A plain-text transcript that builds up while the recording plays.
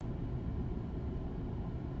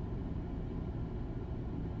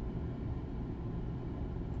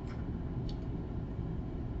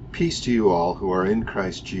Peace to you all who are in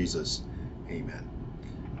Christ Jesus. Amen.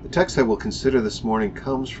 The text I will consider this morning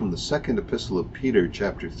comes from the second epistle of Peter,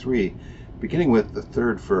 chapter 3, beginning with the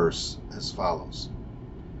 3rd verse as follows.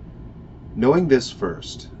 Knowing this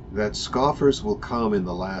first, that scoffers will come in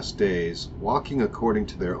the last days, walking according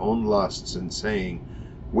to their own lusts, and saying,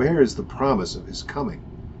 Where is the promise of his coming?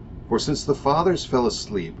 For since the fathers fell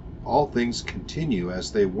asleep, all things continue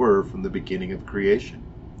as they were from the beginning of creation.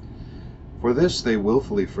 For this they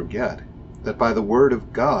willfully forget, that by the word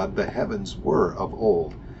of God the heavens were of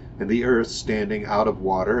old, and the earth standing out of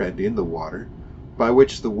water and in the water, by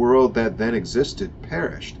which the world that then existed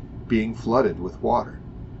perished, being flooded with water.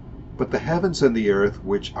 But the heavens and the earth,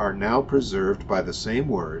 which are now preserved by the same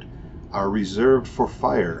word, are reserved for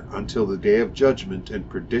fire until the day of judgment and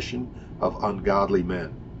perdition of ungodly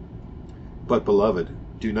men. But, beloved,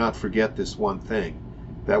 do not forget this one thing,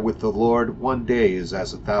 that with the Lord 1 day is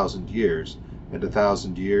as 1,000 years, and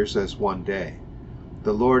 1,000 years as 1 day.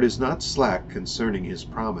 The Lord is not slack concerning his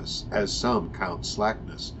promise, as some count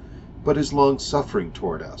slackness, but is long-suffering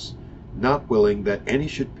toward us, not willing that any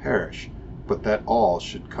should perish, but that all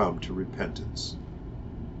should come to repentance.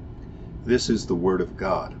 This is the word of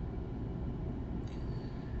God.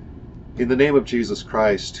 In the name of Jesus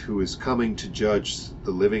Christ, who is coming to judge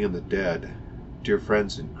the living and the dead, dear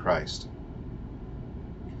friends in Christ,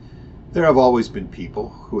 there have always been people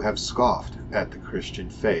who have scoffed at the Christian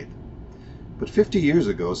faith. But 50 years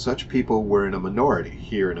ago, such people were in a minority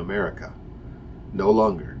here in America. No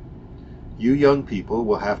longer. You young people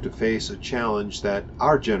will have to face a challenge that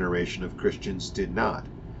our generation of Christians did not,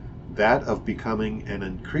 that of becoming an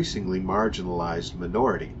increasingly marginalized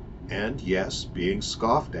minority, and, yes, being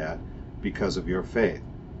scoffed at because of your faith.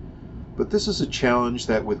 But this is a challenge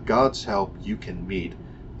that with God's help you can meet,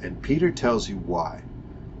 and Peter tells you why.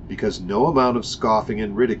 Because no amount of scoffing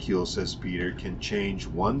and ridicule, says Peter, can change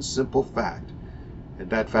one simple fact, and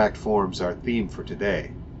that fact forms our theme for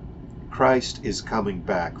today. Christ is coming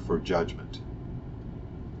back for judgment.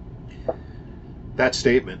 That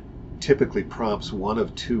statement typically prompts one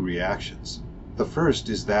of two reactions. The first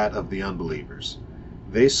is that of the unbelievers.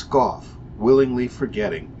 They scoff, willingly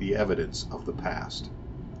forgetting the evidence of the past.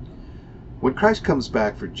 When Christ comes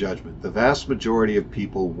back for judgment, the vast majority of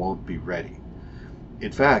people won't be ready.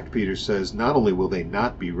 In fact, Peter says not only will they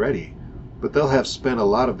not be ready, but they'll have spent a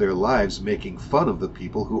lot of their lives making fun of the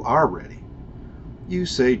people who are ready. You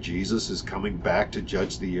say Jesus is coming back to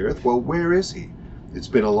judge the earth. Well, where is he? It's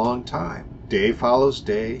been a long time. Day follows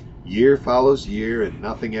day, year follows year, and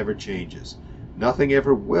nothing ever changes. Nothing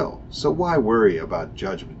ever will. So why worry about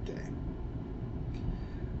Judgment Day?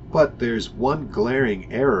 But there's one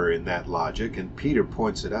glaring error in that logic, and Peter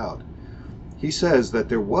points it out. He says that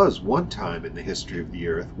there was one time in the history of the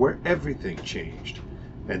earth where everything changed,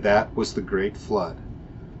 and that was the great flood,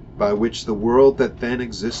 by which the world that then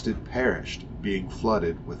existed perished, being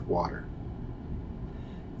flooded with water.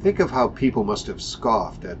 Think of how people must have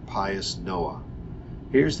scoffed at pious Noah.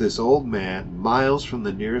 Here's this old man, miles from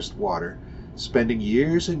the nearest water, spending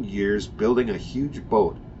years and years building a huge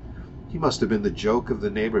boat. He must have been the joke of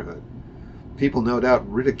the neighborhood. People no doubt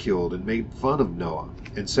ridiculed and made fun of Noah,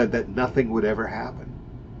 and said that nothing would ever happen.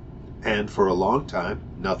 And for a long time,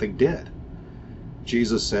 nothing did.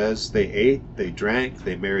 Jesus says they ate, they drank,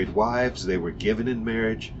 they married wives, they were given in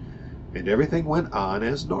marriage, and everything went on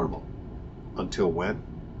as normal. Until when?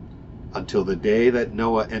 Until the day that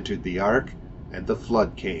Noah entered the ark, and the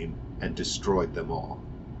flood came and destroyed them all.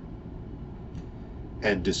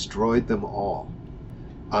 And destroyed them all.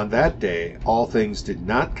 On that day, all things did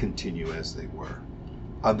not continue as they were.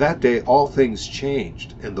 On that day, all things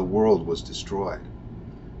changed, and the world was destroyed.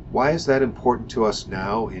 Why is that important to us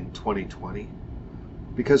now in 2020?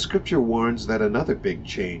 Because Scripture warns that another big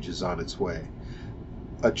change is on its way.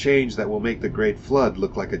 A change that will make the great flood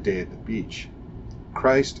look like a day at the beach.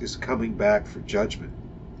 Christ is coming back for judgment.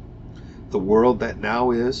 The world that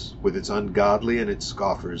now is, with its ungodly and its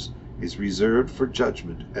scoffers, is reserved for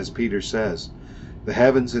judgment, as Peter says. The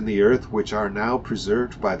heavens and the earth, which are now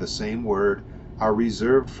preserved by the same word, are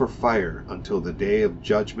reserved for fire until the day of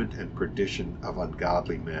judgment and perdition of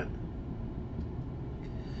ungodly men.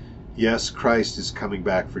 Yes, Christ is coming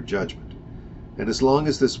back for judgment, and as long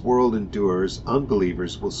as this world endures,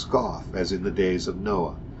 unbelievers will scoff as in the days of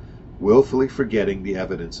Noah, willfully forgetting the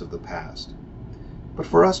evidence of the past. But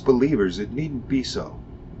for us believers, it needn't be so.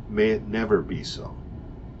 May it never be so.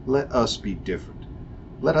 Let us be different.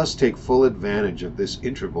 Let us take full advantage of this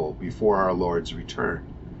interval before our Lord's return.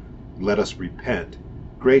 Let us repent,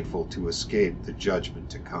 grateful to escape the judgment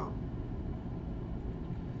to come.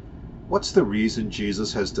 What's the reason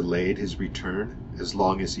Jesus has delayed his return as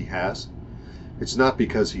long as he has? It's not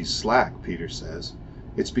because he's slack, Peter says.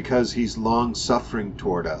 It's because he's long-suffering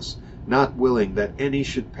toward us, not willing that any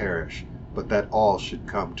should perish, but that all should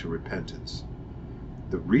come to repentance.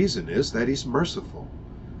 The reason is that he's merciful.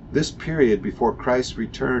 This period before Christ's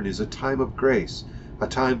return is a time of grace, a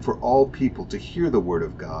time for all people to hear the word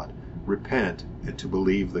of God, repent, and to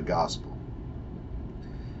believe the gospel.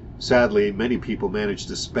 Sadly, many people manage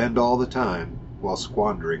to spend all the time while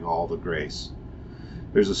squandering all the grace.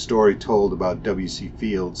 There's a story told about W.C.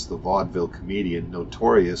 Fields, the vaudeville comedian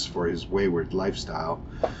notorious for his wayward lifestyle.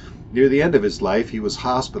 Near the end of his life, he was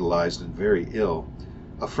hospitalized and very ill.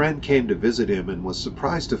 A friend came to visit him and was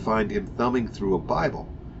surprised to find him thumbing through a Bible.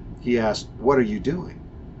 He asked, "What are you doing?"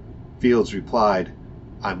 Fields replied,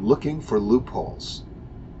 "I'm looking for loopholes."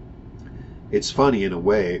 It's funny in a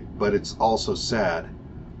way, but it's also sad.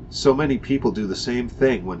 So many people do the same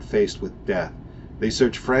thing when faced with death. They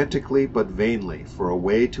search frantically but vainly for a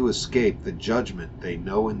way to escape the judgment they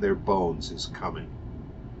know in their bones is coming.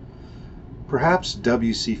 Perhaps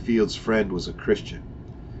W.C. Fields' friend was a Christian.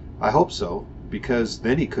 I hope so, because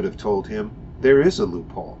then he could have told him, there is a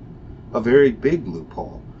loophole, a very big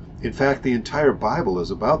loophole. In fact, the entire Bible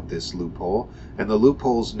is about this loophole, and the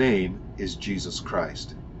loophole's name is Jesus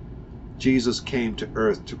Christ. Jesus came to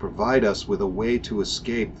earth to provide us with a way to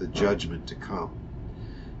escape the judgment to come.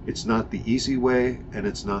 It's not the easy way, and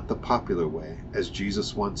it's not the popular way, as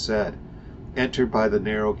Jesus once said. Enter by the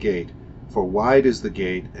narrow gate, for wide is the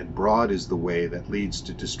gate, and broad is the way that leads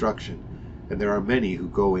to destruction, and there are many who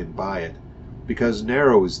go in by it. Because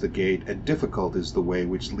narrow is the gate, and difficult is the way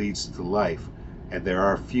which leads to life, and there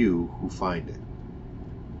are few who find it.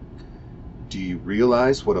 Do you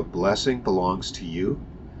realize what a blessing belongs to you?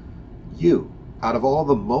 You, out of all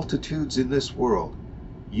the multitudes in this world,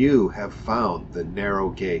 you have found the narrow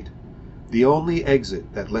gate, the only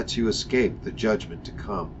exit that lets you escape the judgment to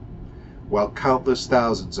come. While countless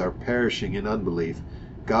thousands are perishing in unbelief,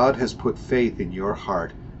 God has put faith in your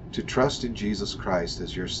heart to trust in Jesus Christ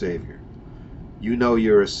as your Savior. You know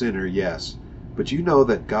you're a sinner, yes, but you know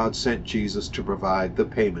that God sent Jesus to provide the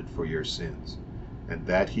payment for your sins. And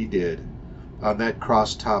that he did. On that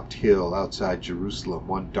cross-topped hill outside Jerusalem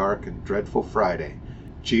one dark and dreadful Friday,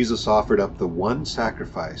 Jesus offered up the one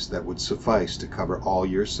sacrifice that would suffice to cover all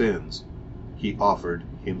your sins. He offered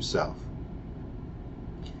himself.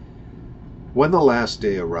 When the last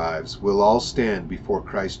day arrives, we'll all stand before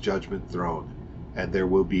Christ's judgment throne, and there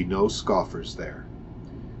will be no scoffers there.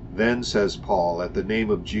 Then, says Paul, at the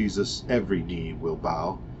name of Jesus every knee will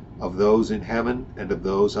bow, of those in heaven, and of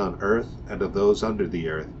those on earth, and of those under the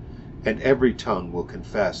earth, and every tongue will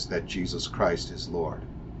confess that Jesus Christ is Lord.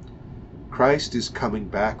 Christ is coming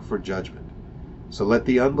back for judgment. So let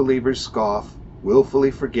the unbelievers scoff, willfully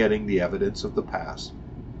forgetting the evidence of the past.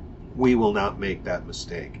 We will not make that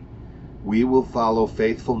mistake. We will follow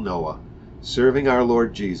faithful Noah, serving our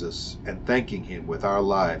Lord Jesus and thanking him with our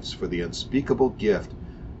lives for the unspeakable gift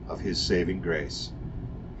of his saving grace.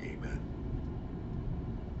 Amen.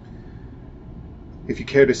 If you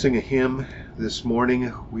care to sing a hymn this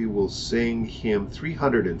morning, we will sing hymn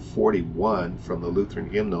 341 from the Lutheran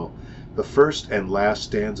hymnal, the first and last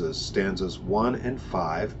stanzas 1 and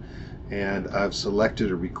 5, and I've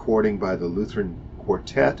selected a recording by the Lutheran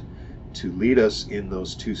Quartet to lead us in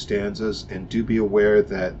those two stanzas, and do be aware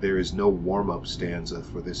that there is no warm-up stanza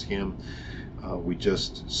for this hymn. We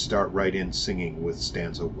just start right in singing with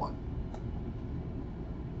stanza 1.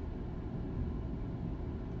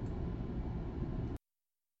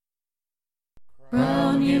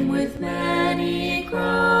 Crown him with many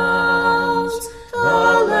crowns,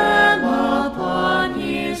 the Lamb upon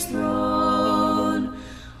his throne.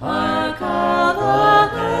 Hark how the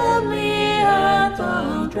heavenly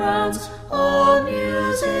anthem drowns all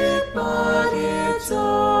music but its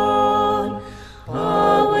own.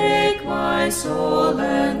 Awake, my soul,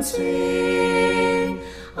 and sing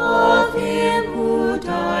of him who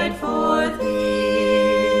died for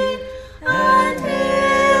thee, and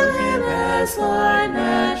hail him as thy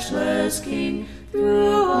matchless King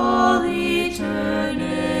through all eternity.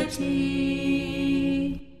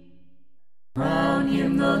 Crown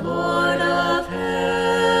him the Lord of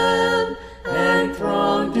heaven,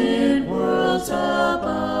 enthroned in worlds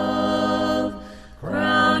above.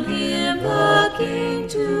 Crown him the King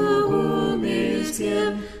to whom is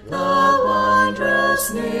given the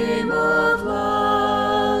wondrous name of